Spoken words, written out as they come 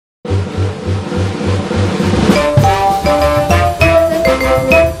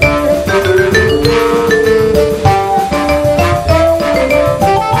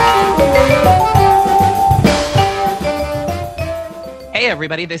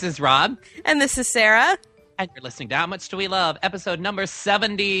everybody. This is Rob. And this is Sarah. And you're listening to How Much Do We Love, episode number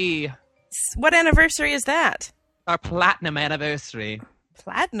 70. What anniversary is that? Our platinum anniversary.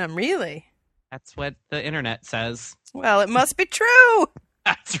 Platinum, really? That's what the internet says. Well, it must be true.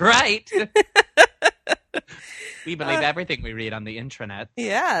 That's right. We believe everything we read on the intranet.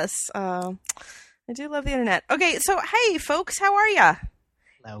 Yes. I do love the internet. Okay, so hey, folks, how are ya?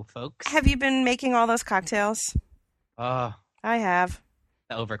 Hello, folks. Have you been making all those cocktails? Oh, I have.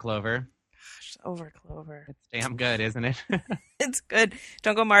 the Overclover. Gosh, Overclover. It's damn good, isn't it? It's good.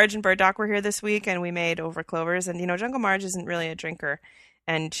 Jungle Marge and Bird Doc were here this week, and we made Overclovers. And, you know, Jungle Marge isn't really a drinker.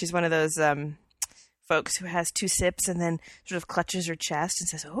 And she's one of those folks who has 2 sips and then sort of clutches her chest and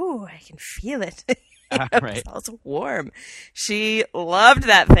says, oh, I can feel it. Right. It's all so warm. She loved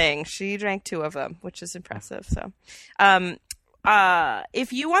that thing. She drank 2 of them, which is impressive. So,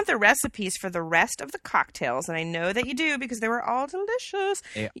 if you want the recipes for the rest of the cocktails, and I know that you do because they were all delicious,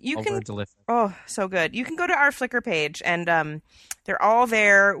 Delicious. Oh, so good. You can go to our Flickr page, and they're all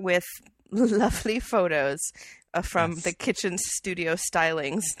there with lovely photos from the kitchen studio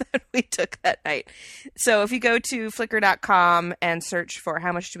stylings that we took that night. So if you go to flickr.com and search for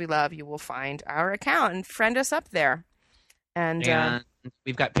How Much Do We Love, you will find our account and friend us up there. And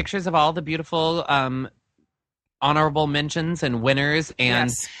we've got pictures of all the beautiful honorable mentions and winners, and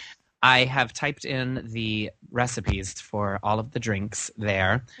yes. I have typed in the recipes for all of the drinks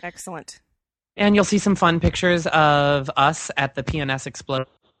there. Excellent. And you'll see some fun pictures of us at the PNS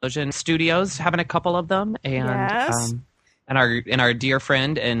Explosion Studios, having a couple of them, and Yes. and our dear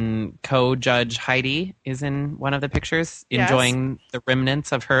friend and co-judge Heidi is in one of the pictures, Yes. enjoying the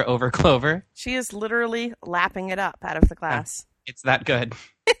remnants of her Overclover. She is literally lapping it up out of the glass. It's that good.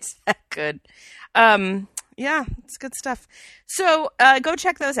 It's that good. Yeah, it's good stuff. So go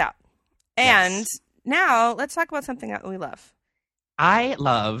check those out. And Yes. now let's talk about something that we love. I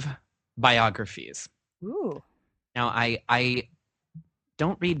love biographies. Ooh. Now, I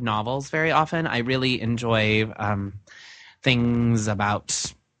don't read novels very often. I really enjoy things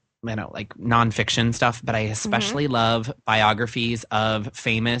about, like nonfiction stuff, but I especially love biographies of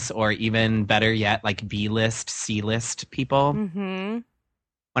famous, or even better yet, like B-list, C-list people. Mm-hmm.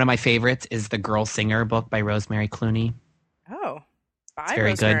 One of my favorites is the Girl Singer book by Rosemary Clooney. Oh. By very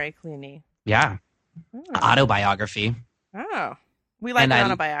Rosemary Clooney. Yeah. Oh. Autobiography. Oh. We like And an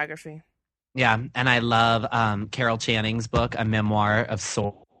autobiography. Yeah, and I love Carol Channing's book, A Memoir of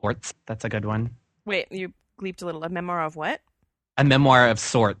Sorts. That's a good one. Wait, you bleeped a little. A memoir of what? A Memoir of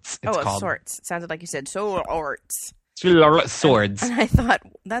Sorts, it's of called. sorts. It sounded like you said sorts. Swords. And I thought,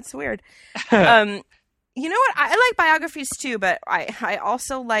 that's weird. You know what? I like biographies too, but I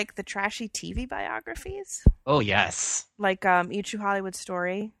also like the trashy TV biographies. Oh, yes. Like Eat True Hollywood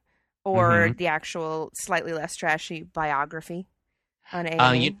Story, or the actual slightly less trashy biography on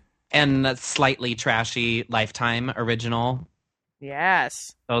A&E. And the slightly trashy Lifetime original.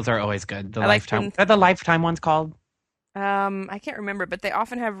 Yes. Those are always good. The I like Lifetime. What are the Lifetime ones called? I can't remember, but they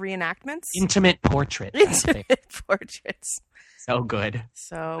often have reenactments. Intimate Portraits. Intimate portraits. So good.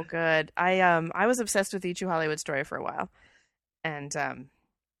 So good. I was obsessed with Eat True Hollywood Story for a while, and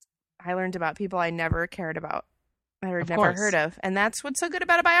I learned about people I never cared about, never heard of, and that's what's so good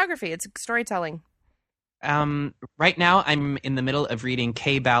about a biography. It's storytelling. Right now, I'm in the middle of reading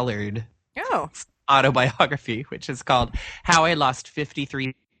Kay Ballard's Oh, autobiography, which is called How I Lost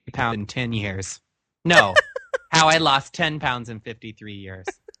 53 Pounds in 10 Years. No, How I Lost 10 Pounds in 53 Years.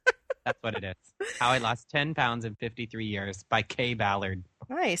 That's what it is. How I Lost 10 Pounds in 53 Years by Kay Ballard.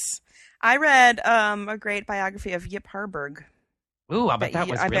 nice. I read a great biography of Yip Harburg. Ooh, I bet that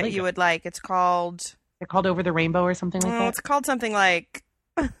was I really bet you good. would like. It's called. They're called Over the Rainbow or something like that? It's called something like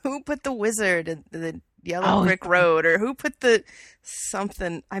 "Who Put the Wizard in the Yellow Brick Road," or "Who Put the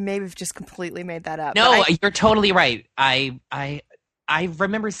something." I may have just completely made that up. No, you're totally right. I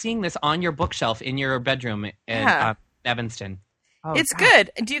remember seeing this on your bookshelf in your bedroom in Evanston. Oh, it's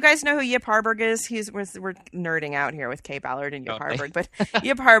good. Do you guys know who Yip Harburg is? We're nerding out here with Kay Ballard and Yip Harburg, but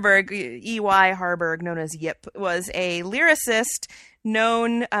Yip Harburg, E.Y. Harburg, known as Yip, was a lyricist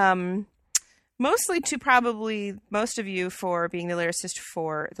known mostly to probably most of you for being the lyricist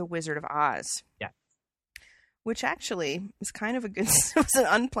for The Wizard of Oz. Yeah. Which actually is kind of it was an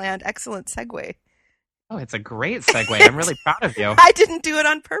unplanned, excellent segue. Oh, it's a great segue. I'm really proud of you. I didn't do it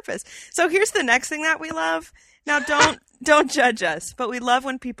on purpose. So here's the next thing that we love. Now, don't judge us, but we love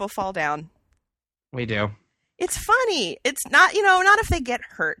when people fall down. We do. It's funny. It's not, not if they get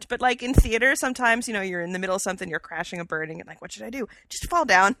hurt, but like in theater, sometimes, you're in the middle of something, you're crashing and burning, and like, what should I do? Just fall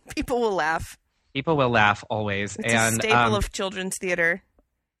down. People will laugh. People will laugh always. It's a staple of children's theater.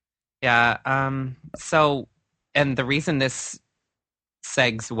 Yeah. So, and the reason this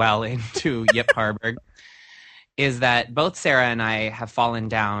segs well into Yip Harburg, is that both Sarah and I have fallen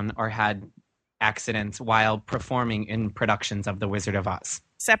down or had accidents while performing in productions of The Wizard of Oz.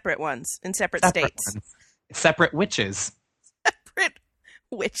 Separate ones in separate states. Ones. Separate witches. Separate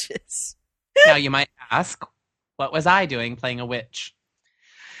witches. Now you might ask, what was I doing playing a witch?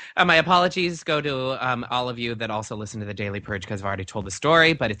 My apologies go to all of you that also listen to the Daily Purge because I've already told the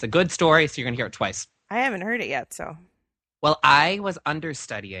story, but it's a good story, so you're going to hear it twice. I haven't heard it yet, so. Well, I was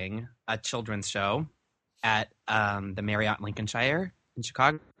understudying a children's show at the Marriott Lincolnshire in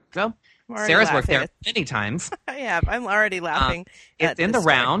Chicago. Sarah's laughing. worked there many times. I have. I'm already laughing. It's in the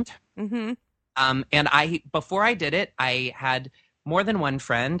round. Mm-hmm. And before I did it, I had more than one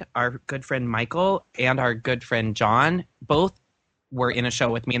friend, our good friend Michael and our good friend John, both were in a show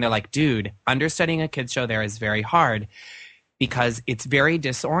with me. And they're like, dude, understudying a kid's show there is very hard because it's very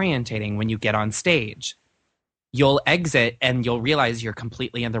disorientating when you get on stage. You'll exit and you'll realize you're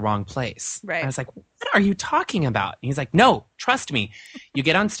completely in the wrong place. Right. And I was like, what are you talking about? And he's like, no, trust me. You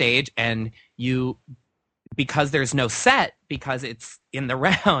get on stage and because there's no set, because it's in the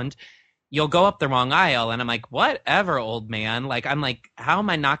round, you'll go up the wrong aisle. And I'm like, whatever, old man. I'm like, how am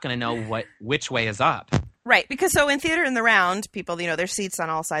I not going to know which way is up? Right, because so in theater in the round, people, there's seats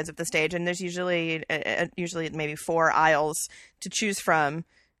on all sides of the stage, and there's usually maybe 4 aisles to choose from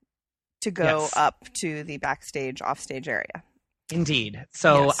to go up to the backstage, offstage area. Indeed.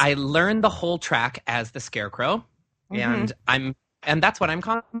 So yes. I learned the whole track as the Scarecrow, and that's what I'm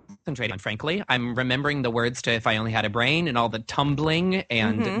concentrating on, frankly. I'm remembering the words to If I Only Had a Brain and all the tumbling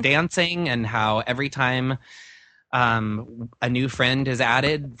and dancing and how every time a new friend is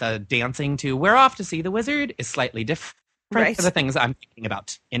added, the dancing to We're Off to See the Wizard is slightly different for the things I'm thinking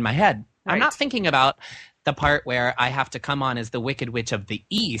about in my head. Right. I'm not thinking about the part where I have to come on as the Wicked Witch of the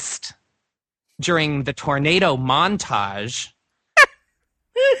East during the tornado montage,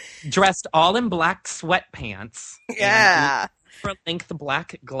 dressed all in black sweatpants. Yeah. Length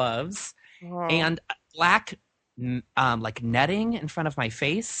black gloves and black netting in front of my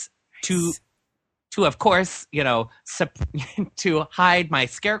face to of course, to hide my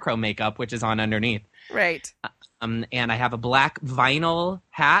Scarecrow makeup, which is on underneath. Right. And I have a black vinyl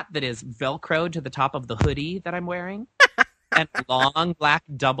hat that is Velcroed to the top of the hoodie that I'm wearing, and a long black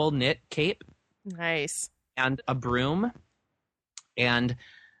double knit cape. Nice. And a broom. And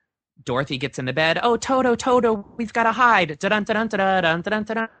Dorothy gets in the bed. Oh, Toto, we've got to hide. Dun, dun, dun, dun, dun, dun,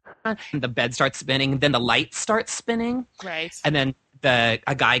 dun, dun. And the bed starts spinning. Then the lights start spinning. Right. And then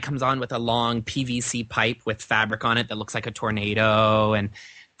a guy comes on with a long PVC pipe with fabric on it that looks like a tornado. And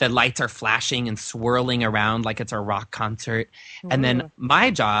the lights are flashing and swirling around like it's a rock concert. And then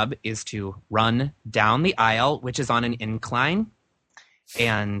my job is to run down the aisle, which is on an incline.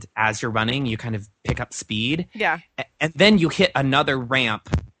 And as you're running, you kind of pick up speed. Yeah. And then you hit another ramp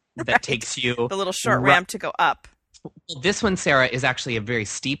that takes you the little short ramp to go up. This one, Sarah, is actually a very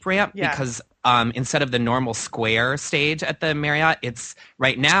steep ramp because instead of the normal square stage at the Marriott, it's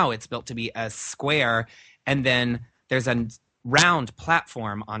built to be a square, and then there's a round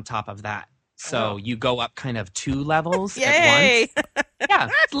platform on top of that. So you go up kind of 2 levels at once. Yeah,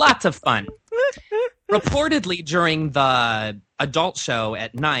 it's lots of fun. Reportedly, during the adult show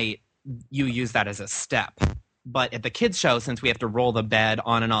at night, you use that as a step. But at the kids' show, since we have to roll the bed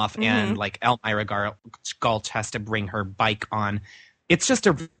on and off, and Elmira Gulch has to bring her bike on, it's just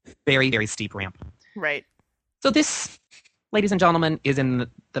a very, very steep ramp. Right. So this, ladies and gentlemen, is in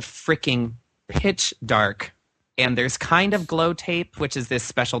the freaking pitch dark. And there's kind of glow tape, which is this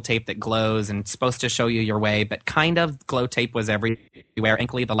special tape that glows and supposed to show you your way. But kind of glow tape was everywhere.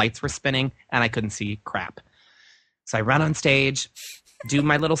 Thankfully, the lights were spinning, and I couldn't see crap. So I run on stage, do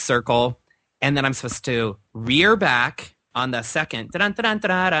my little circle, and then I'm supposed to rear back on the second. When it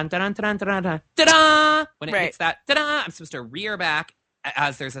hits that, I'm supposed to rear back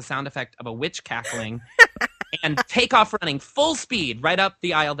as there's a sound effect of a witch cackling and take off running full speed right up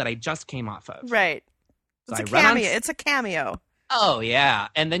the aisle that I just came off of. Right. So it's a cameo. It's a cameo. Oh, yeah.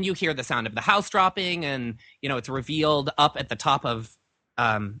 And then you hear the sound of the house dropping, and, it's revealed up at the top of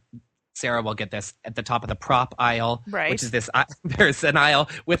Sarah will get this, at the top of the prop aisle, which is this, there's an aisle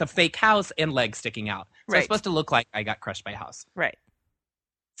with a fake house and legs sticking out. So it's supposed to look like I got crushed by a house. Right.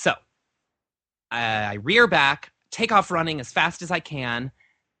 So I rear back, take off running as fast as I can,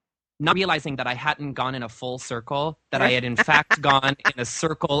 not realizing that I hadn't gone in a full circle, that I had in fact gone in a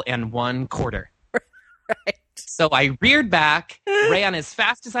circle and 1/4. Right. So I reared back, ran as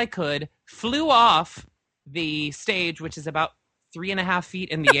fast as I could, flew off the stage, which is about 3.5 feet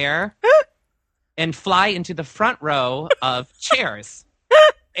in the air, and fly into the front row of chairs.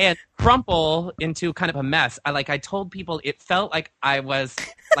 and crumple into kind of a mess. I told people it felt like I was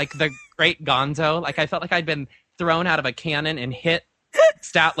like the great Gonzo. Like I felt like I'd been thrown out of a cannon and hit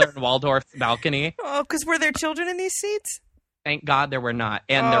Statler and Waldorf's balcony. Oh, because were there children in these seats? Thank God there were not.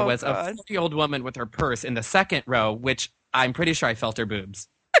 And there was a 40-year-old woman with her purse in the second row, which I'm pretty sure I felt her boobs.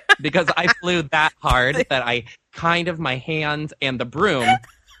 Because I flew that hard that my hands and the broom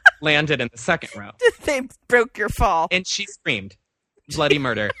landed in the second row. They broke your fall. And she screamed, bloody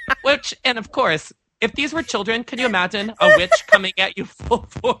murder. And of course, if these were children, can you imagine a witch coming at you full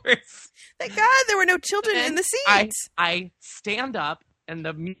force? Thank God there were no children in the seats. I stand up and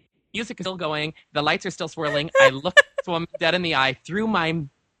the music is still going. The lights are still swirling. I look the woman dead in the eye through my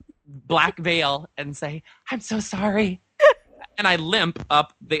black veil and say, I'm so sorry. And I limp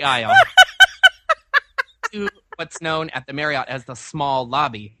up the aisle to what's known at the Marriott as the small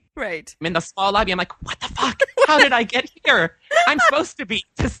lobby. Right. I'm in the small lobby. I'm like, what the fuck? How did I get here? I'm supposed to be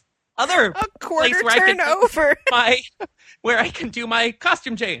this other place where I can do my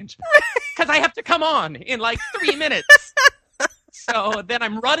costume change. Because I have to come on in like 3 minutes. So then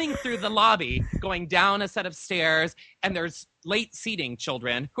I'm running through the lobby, going down a set of stairs, and there's late seating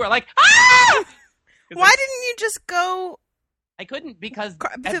children who are like, ah! Why didn't you just go? I couldn't because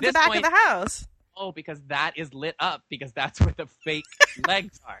to the back of the house. Oh, because that is lit up because that's where the fake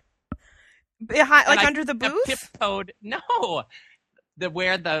legs are. Behind, like under the booth? Tiptoed. No.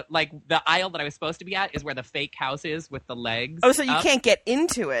 Where the aisle that I was supposed to be at is where the fake house is with the legs. Oh, so you can't get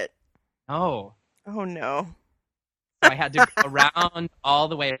into it. Oh. Oh no. So I had to go around all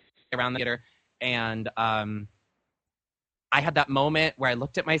the way around the theater, and I had that moment where I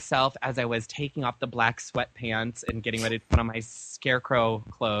looked at myself as I was taking off the black sweatpants and getting ready to put on my scarecrow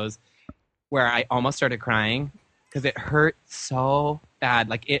clothes, where I almost started crying because it hurt so bad.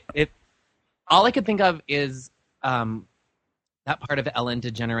 Like it all I could think of is that part of Ellen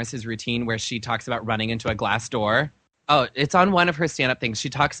DeGeneres' routine where she talks about running into a glass door. Oh, it's on one of her stand-up things. She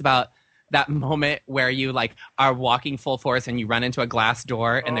talks about that moment where you like are walking full force and you run into a glass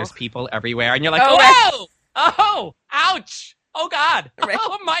door and there's people everywhere and you're like, whoa! Oh, ouch! Oh God! Right.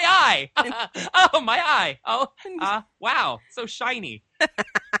 Oh my eye! Oh my eye! Oh, wow! So shiny,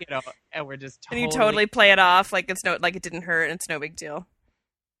 And we're just and you totally play it off like it didn't hurt and it's no big deal.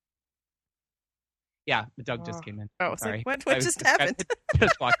 Yeah, the dog just came in. Oh, sorry. What just happened?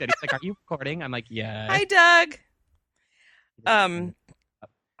 Just walked in. He's like, "Are you recording?" I'm like, "Yeah." Hi, Doug.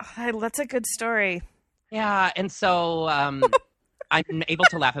 That's a good story. Yeah, and so I'm able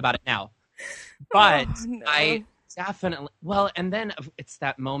to laugh about it now. But no. I definitely and then it's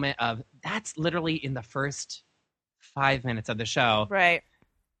that moment of that's literally in the first 5 minutes of the show. Right.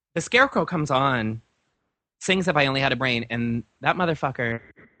 The Scarecrow comes on, sings If I Only Had a Brain, and that motherfucker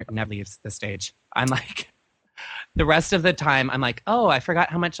never leaves the stage. I'm like, the rest of the time, I'm like, oh, I forgot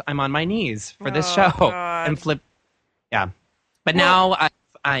how much I'm on my knees for this show. God. And flip. Yeah. But now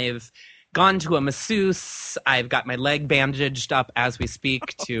I've gone to a masseuse. I've got my leg bandaged up as we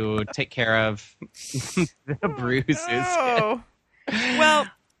speak to take care of the bruises. Oh. Well,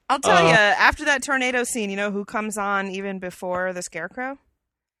 I'll tell you, after that tornado scene, you know who comes on even before the Scarecrow?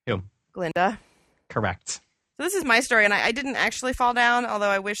 Who? Glinda. Correct. So this is my story, and I didn't actually fall down, although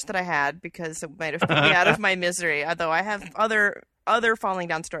I wish that I had, because it might have put me out of my misery, although I have other falling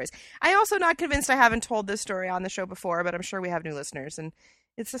down stories. I also not convinced I haven't told this story on the show before, but I'm sure we have new listeners, and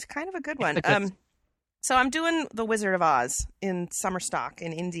it's just kind of a good one. So I'm doing The Wizard of Oz in summer stock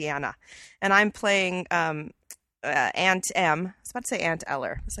in Indiana, and I'm playing Aunt M. I was about to say Aunt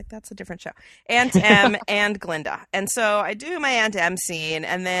Eller. It's like, that's a different show. Aunt M and Glinda. And so I do my Aunt M scene,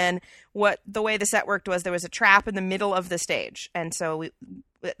 and then the way the set worked was there was a trap in the middle of the stage, and so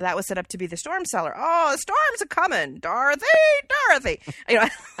that was set up to be the storm cellar. Oh, the storms are coming, Dorothy. I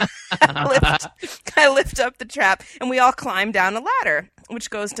lift up the trap, and we all climb down a ladder, which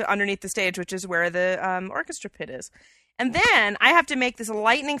goes to underneath the stage, which is where the orchestra pit is. And then I have to make this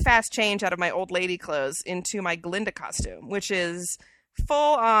lightning fast change out of my old lady clothes into my Glinda costume, which is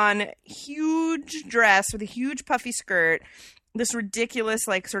full on huge dress with a huge puffy skirt, this ridiculous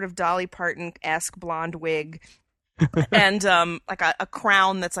like sort of Dolly Parton-esque blonde wig, and like a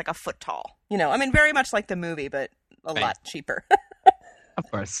crown that's like a foot tall. I mean, very much like the movie, but a lot cheaper.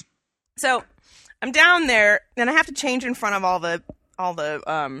 Of course. So I'm down there, and I have to change in front of all the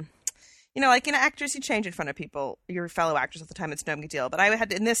like in actors, you change in front of people, your fellow actors at the time. It's no big deal.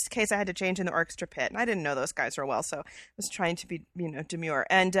 But in this case, I had to change in the orchestra pit, and I didn't know those guys real well, so I was trying to be, demure.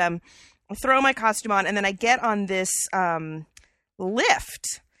 And I throw my costume on, and then I get on this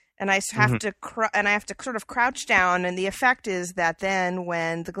lift, and I have to sort of crouch down. And the effect is that then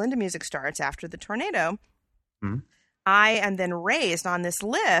when the Glinda music starts after the tornado, I am then raised on this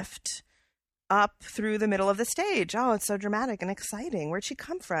lift up through the middle of the stage. Oh, it's so dramatic and exciting. Where'd she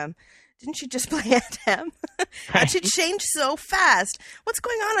come from? Didn't she just play Aunt Em? How'd she change so fast? What's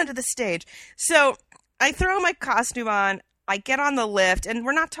going on under the stage? So I throw my costume on. I get on the lift, and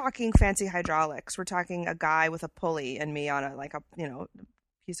we're not talking fancy hydraulics. We're talking a guy with a pulley and me on a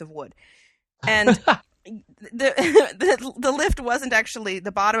piece of wood. And the lift wasn't actually,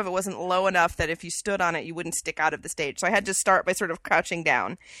 the bottom of it wasn't low enough that if you stood on it, you wouldn't stick out of the stage. So I had to start by sort of crouching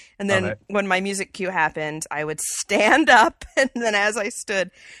down. And then when my music cue happened, I would stand up. And then as I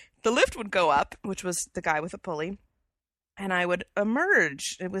stood, the lift would go up, which was the guy with a pulley. And I would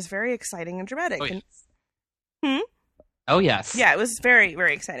emerge. It was very exciting and dramatic. Oh, yes. Oh, yes. Yeah, it was very,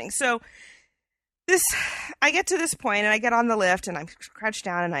 very exciting. So I get to this point, and I get on the lift, and I crouch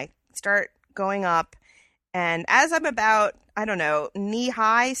down, and I start going up. And as I'm about, I don't know, knee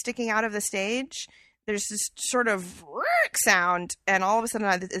high sticking out of the stage, there's this sort of sound, and all of a sudden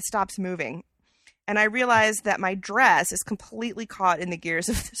it stops moving. And I realize that my dress is completely caught in the gears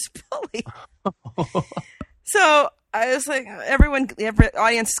of this pulley. So I was like, every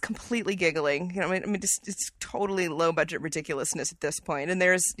audience is completely giggling. You know, I mean, it's totally low budget ridiculousness at this point. And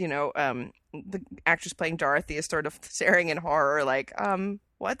there's, the actress playing Dorothy is sort of staring in horror, like,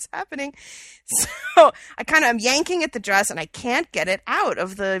 what's happening? So I kind of am yanking at the dress, and I can't get it out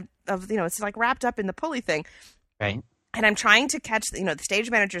of it's like wrapped up in the pulley thing. Right. And I'm trying to catch, the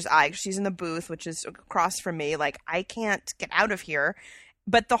stage manager's eye. She's in the booth, which is across from me. Like, I can't get out of here.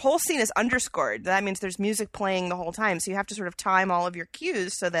 But the whole scene is underscored. That means there's music playing the whole time. So you have to sort of time all of your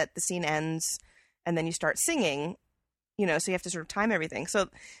cues so that the scene ends and then you start singing, so you have to sort of time everything. So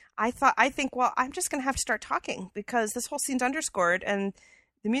I think, well, I'm just going to have to start talking because this whole scene's underscored and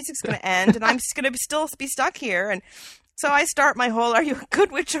the music's going to end and I'm just going to still be stuck here. And so I start my whole, are you a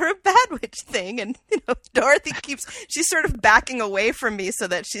good witch or a bad witch thing? And, Dorothy she's sort of backing away from me so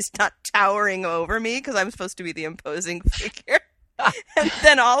that she's not towering over me because I'm supposed to be the imposing figure. And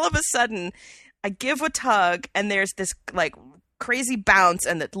then all of a sudden, I give a tug, and there's this like crazy bounce,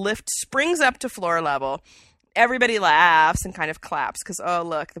 and the lift springs up to floor level. Everybody laughs and kind of claps because, oh,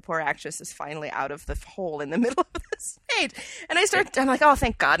 look, the poor actress is finally out of the hole in the middle of the stage. And I'm like, oh,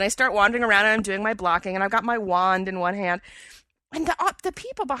 thank God. And I start wandering around, and I'm doing my blocking, and I've got my wand in one hand. And the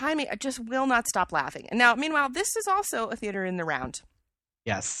people behind me just will not stop laughing. And now, meanwhile, this is also a theater in the round.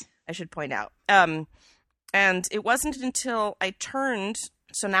 Yes. I should point out. And it wasn't until I turned,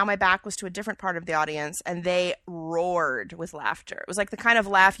 so now my back was to a different part of the audience, and they roared with laughter. It was like the kind of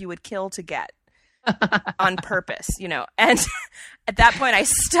laugh you would kill to get on purpose, And at that point, I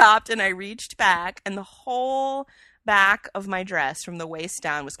stopped and I reached back, and the whole back of my dress from the waist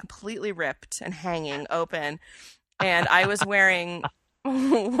down was completely ripped and hanging open. And I was wearing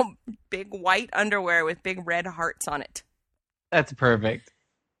big white underwear with big red hearts on it. That's perfect.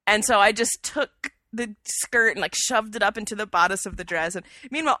 And so I just took the skirt and like shoved it up into the bodice of the dress. And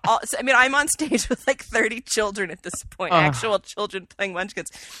meanwhile, I'm on stage with like 30 children at this point, actual children playing Munchkins.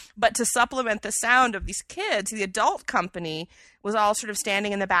 But to supplement the sound of these kids, the adult company was all sort of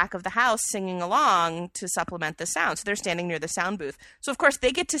standing in the back of the house singing along to supplement the sound. So they're standing near the sound booth. So of course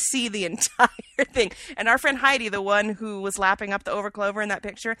they get to see the entire thing. And our friend Heidi, the one who was lapping up the overclover in that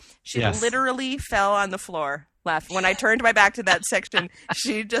picture, she literally fell on the floor. Laughed. When I turned my back to that section,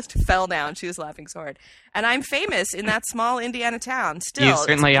 she just fell down. She was laughing so hard. And I'm famous in that small Indiana town still. You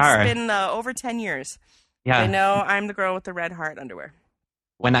certainly are. It's been over 10 years. Yeah. I know I'm the girl with the red heart underwear.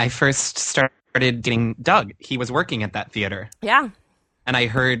 When I first started getting Doug, he was working at that theater. Yeah. And I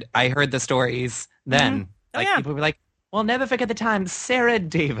heard the stories then. Mm-hmm. People were like, "We'll never forget the time Sarah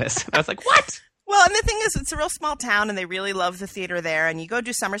Davis." I was like, "What?" Well, and the thing is, it's a real small town, and they really love the theater there. And you go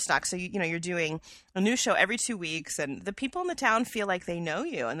do summer stock, so you're doing a new show every 2 weeks, and the people in the town feel like they know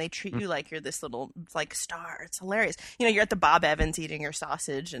you, and they treat you like you're this little like star. It's hilarious. You're at the Bob Evans eating your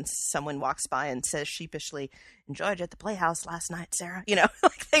sausage, and someone walks by and says sheepishly, "Enjoyed you at the Playhouse last night, Sarah."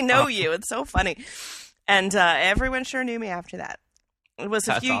 Like they know you. It's so funny, and everyone sure knew me after that. It was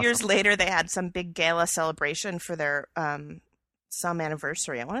a few years later. They had some big gala celebration for their some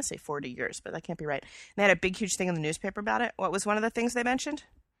anniversary. I want to say 40 years, but that can't be right. And they had a big, huge thing in the newspaper about it. What was one of the things they mentioned?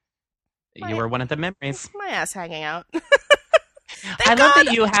 You were one of the memories. My ass hanging out. I love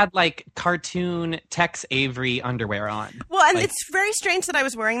that you had like cartoon Tex Avery underwear on. Well, and it's very strange that I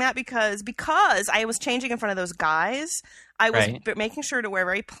was wearing that because I was changing in front of those guys. I was making sure to wear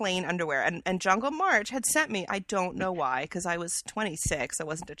very plain underwear. And Jungle March had sent me, I don't know why, because I was 26. I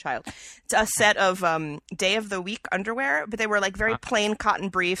wasn't a child. It's a set of Day of the Week underwear, but they were like very plain cotton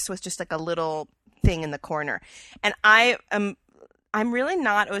briefs with just like a little thing in the corner. And I'm really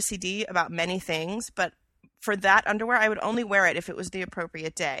not OCD about many things, but for that underwear, I would only wear it if it was the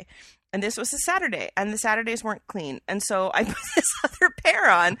appropriate day. And this was a Saturday, and the Saturdays weren't clean. And so I put this other pair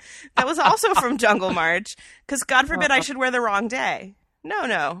on that was also from Jungle March, because God forbid I should wear the wrong day.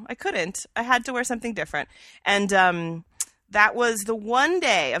 No, I couldn't. I had to wear something different. And that was the one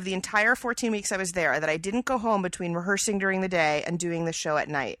day of the entire 14 weeks I was there that I didn't go home between rehearsing during the day and doing the show at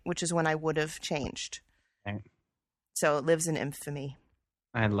night, which is when I would have changed. Okay. So it lives in infamy.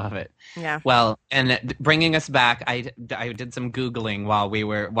 I love it. Yeah. Well, and bringing us back, I did some Googling while we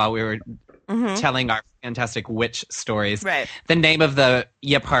were telling our fantastic witch stories. Right. The name of the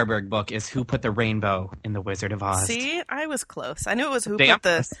Yip Harburg book is Who Put the Rainbow in the Wizard of Oz. See, I was close. I knew it was Who Damn. Put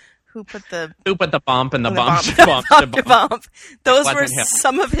the Who Put the Bump and the Bump. Bump. Those were him.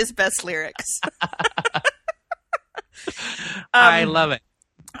 some of his best lyrics. I love it.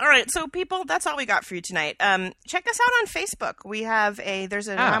 All right, so people, that's all we got for you tonight. Check us out on Facebook. We have there's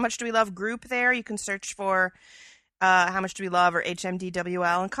a How Much Do We Love group there. You can search for How Much Do We Love or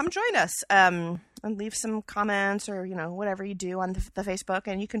HMDWL and come join us and leave some comments or, whatever you do on the Facebook.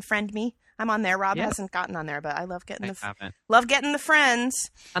 And you can friend me. I'm on there. Rob hasn't gotten on there, but I love getting the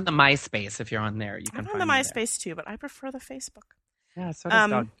friends. On the MySpace, if you're on there, you can I'm on the MySpace too, but I prefer the Facebook. Yeah, so does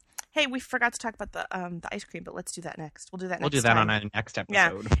Doug. Hey, we forgot to talk about the ice cream, but let's do that next. We'll do that next We'll do that time. on our next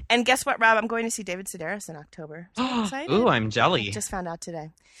episode. Yeah. And guess what, Rob? I'm going to see David Sedaris in October. So excited. Ooh, I'm jelly. Just found out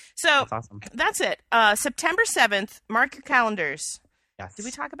today. So that's awesome. That's it. September 7th, mark your calendars. Yes. Did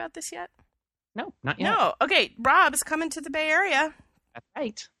we talk about this yet? No, not yet. No. Okay, Rob's coming to the Bay Area. That's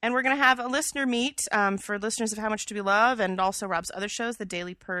right. And we're going to have a listener meet for listeners of How Much Do We Love and also Rob's other shows, The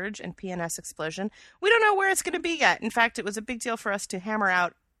Daily Purge and PNS Explosion. We don't know where it's going to be yet. In fact, it was a big deal for us to hammer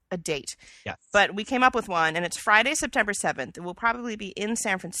out a date. Yes. But we came up with one, and it's Friday, September 7th. It will probably be in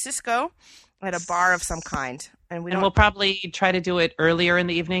San Francisco at a bar of some kind. And we'll probably try to do it earlier in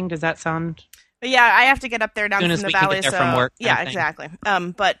the evening. Does that sound... But yeah, I have to get up there down from the valley. As soon as we can get there from work. Yeah, exactly.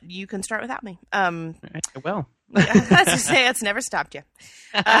 But you can start without me. I will. As you say, it's never stopped you.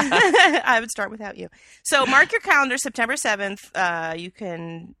 I would start without you. So mark your calendar, September 7th. You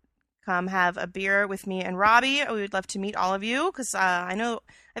can come have a beer with me and Robbie. We would love to meet all of you because I know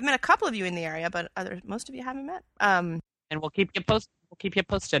I've met a couple of you in the area, but most of you haven't met. And we'll keep you posted. We'll keep you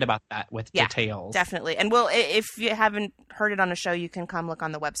posted about that with details. Definitely. And if you haven't heard it on the show, you can come look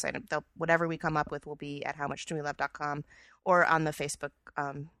on the website. Whatever we come up with will be at howmuchdowelove.com or on the Facebook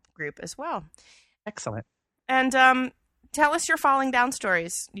group as well. Excellent. And tell us your falling down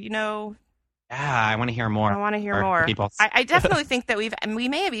stories. Yeah, I want to hear more. I want to hear more. I definitely think that we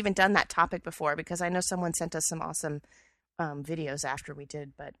may have even done that topic before because I know someone sent us some awesome videos after we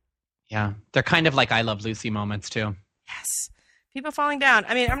did. But yeah, they're kind of like I Love Lucy moments too. Yes. People falling down.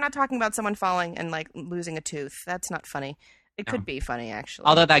 I mean, I'm not talking about someone falling and like losing a tooth. That's not funny. It could be funny, actually.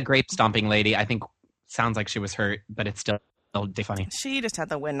 Although that grape stomping lady, I think, sounds like she was hurt, but it's still funny. She just had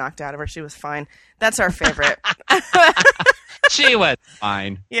the wind knocked out of her. She was fine. That's our favorite. She was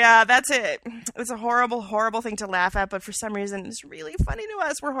fine. Yeah, that's it. It's a horrible, horrible thing to laugh at, but for some reason, it's really funny to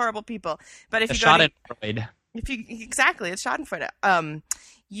us. We're horrible people. But if you go to Schadenfreude. It's Schadenfreude.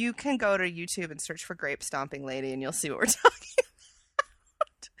 You can go to YouTube and search for Grape Stomping Lady, and you'll see what we're talking about.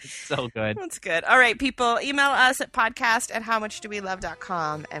 It's so good. That's good. All right, people, email us at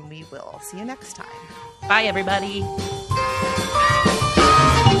podcast@howmuchdowelove.com, and we will see you next time. Bye, everybody.